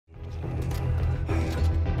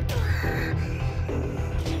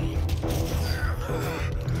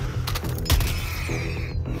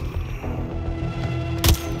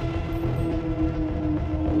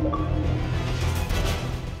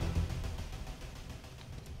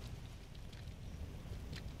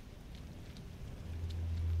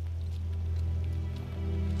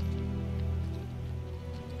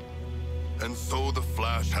And so the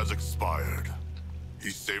Flash has expired. He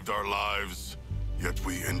saved our lives, yet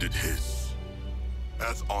we ended his.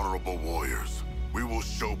 As honorable warriors, we will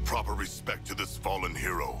show proper respect to this fallen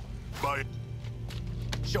hero by...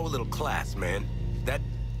 Show a little class, man. That...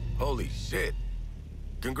 Holy shit.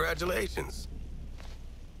 Congratulations.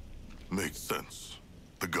 Makes sense.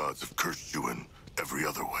 The gods have cursed you in every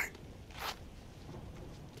other way.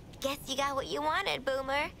 Guess you got what you wanted,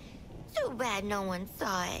 Boomer. Too bad no one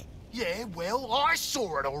saw it. Yeah, well, I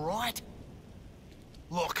saw it, all right.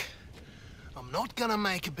 Look, I'm not gonna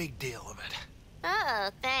make a big deal of it. Oh,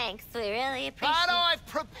 thanks. We really appreciate it. But I've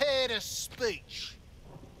prepared a speech.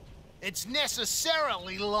 It's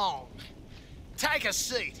necessarily long. Take a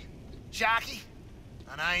seat. Sharky,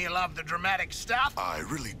 I know you love the dramatic stuff. I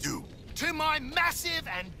really do. To my massive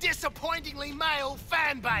and disappointingly male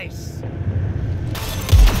fan base.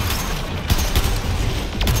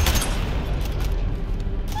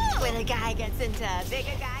 When a guy gets into a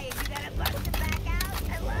bigger guy and you gotta bust it back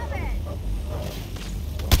out, I love it.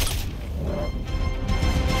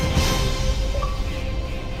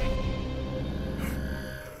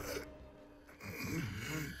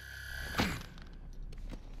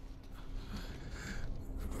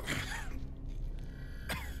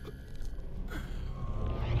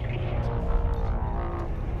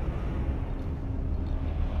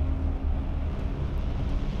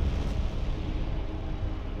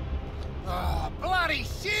 Bloody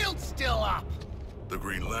shield's still up! The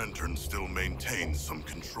Green Lantern still maintains some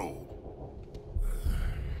control.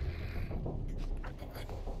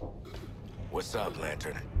 What's up,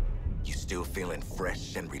 Lantern? You still feeling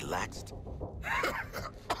fresh and relaxed?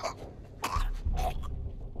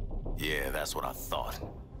 Yeah, that's what I thought.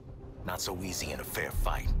 Not so easy in a fair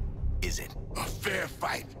fight, is it? A fair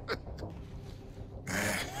fight?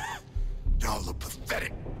 Y'all look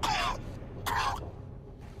pathetic.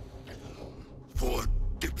 Four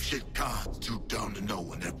dipshit gods too dumb to know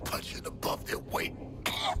when they're punching above their weight.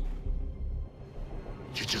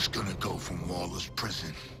 You're just gonna go from Waller's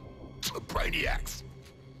prison to Brainiac's.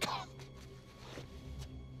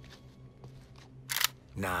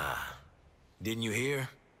 Nah. Didn't you hear?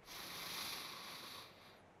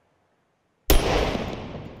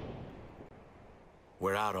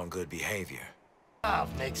 We're out on good behavior.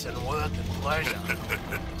 Mixing work and pleasure.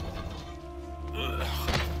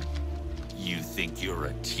 You think you're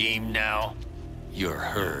a team now? You're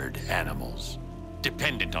herd animals,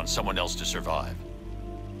 dependent on someone else to survive.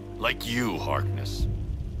 Like you, Harkness.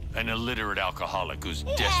 An illiterate alcoholic who's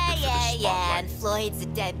desperate for the spotlight. And Floyd's a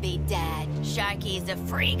deadbeat dad. Sharky's a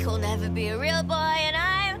freak who'll never be a real boy, and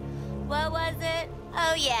I'm... What was it?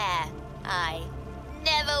 Oh yeah, I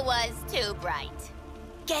never was too bright.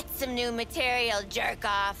 Get some new material, jerk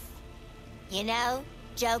off. You know,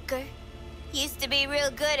 Joker used to be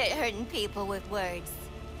real good at hurting people with words.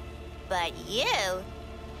 But you,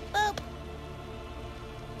 boop.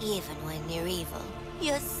 Even when you're evil,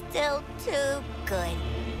 you're still too good.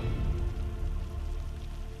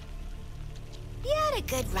 You had a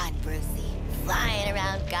good run, Brucey. Flying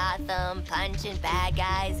around Gotham, punching bad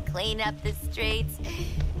guys, cleaning up the streets,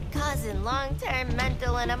 causing long-term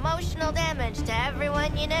mental and emotional damage to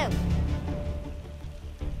everyone you knew.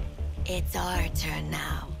 It's our turn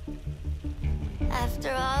now.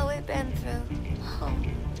 After all we've been through. Oh.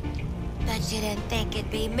 Bet you didn't think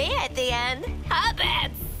it'd be me at the end, huh,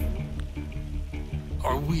 Babs?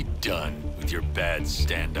 Are we done with your bad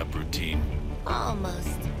stand-up routine?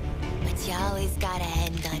 Almost. But you always gotta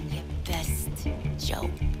end on your best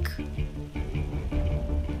joke.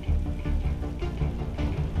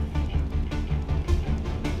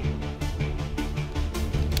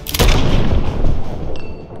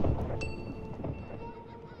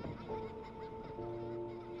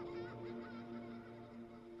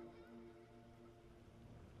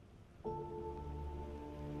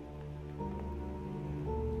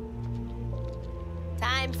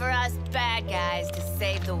 Time for us bad guys to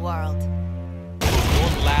save the world.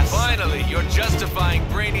 Finally, you're justifying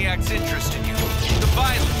Brainiac's interest in you. The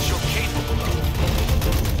violence you're capable of.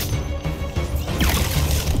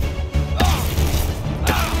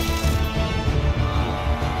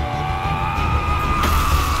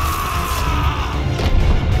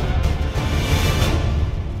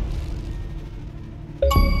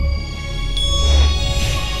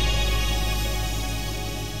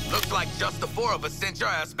 Looks like just the four of us sent your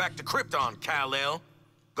ass back to Krypton, Kal-El.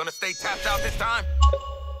 Gonna stay tapped out this time?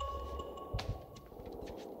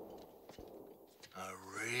 I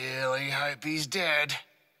really hope he's dead.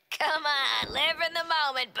 Come on, live in the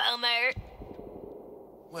moment, Boomer.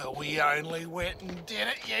 Well, we only went and did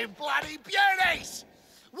it, you bloody beauties!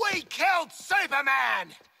 We killed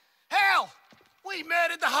Superman! Hell, we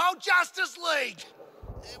murdered the whole Justice League.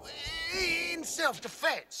 In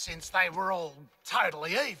self-defense, since they were all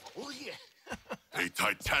totally evil, yeah. A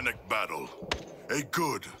titanic battle. A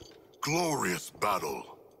good, glorious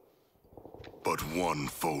battle. But one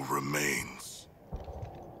foe remains.